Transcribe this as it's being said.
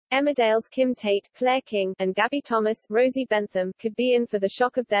Emmerdale's Kim Tate, Claire King, and Gabby Thomas, Rosie Bentham, could be in for the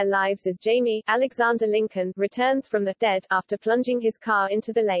shock of their lives as Jamie, Alexander Lincoln, returns from the dead after plunging his car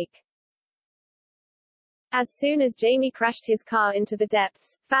into the lake. As soon as Jamie crashed his car into the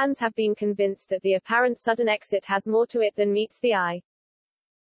depths, fans have been convinced that the apparent sudden exit has more to it than meets the eye.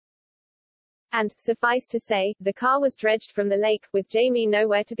 And, suffice to say, the car was dredged from the lake, with Jamie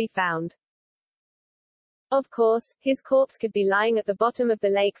nowhere to be found. Of course, his corpse could be lying at the bottom of the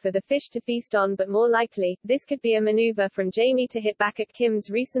lake for the fish to feast on, but more likely, this could be a maneuver from Jamie to hit back at Kim's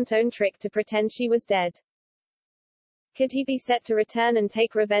recent own trick to pretend she was dead. Could he be set to return and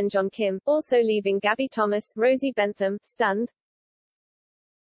take revenge on Kim, also leaving Gabby Thomas, Rosie Bentham, stunned?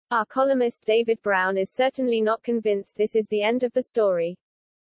 Our columnist David Brown is certainly not convinced this is the end of the story.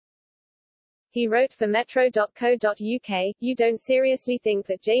 He wrote for metro.co.uk, "You don't seriously think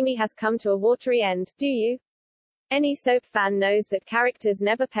that Jamie has come to a watery end, do you? Any soap fan knows that characters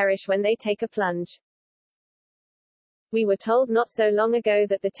never perish when they take a plunge. We were told not so long ago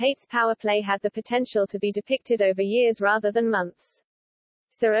that the Tate's power play had the potential to be depicted over years rather than months.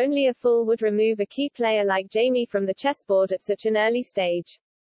 So only a fool would remove a key player like Jamie from the chessboard at such an early stage.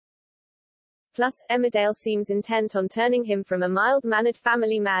 Plus, Emmerdale seems intent on turning him from a mild-mannered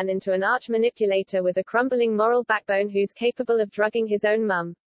family man into an arch-manipulator with a crumbling moral backbone who's capable of drugging his own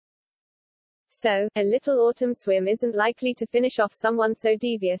mum. So, a little autumn swim isn't likely to finish off someone so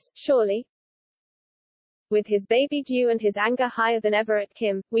devious, surely? With his baby due and his anger higher than ever at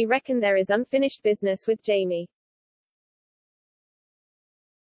Kim, we reckon there is unfinished business with Jamie.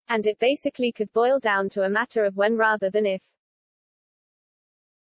 And it basically could boil down to a matter of when rather than if.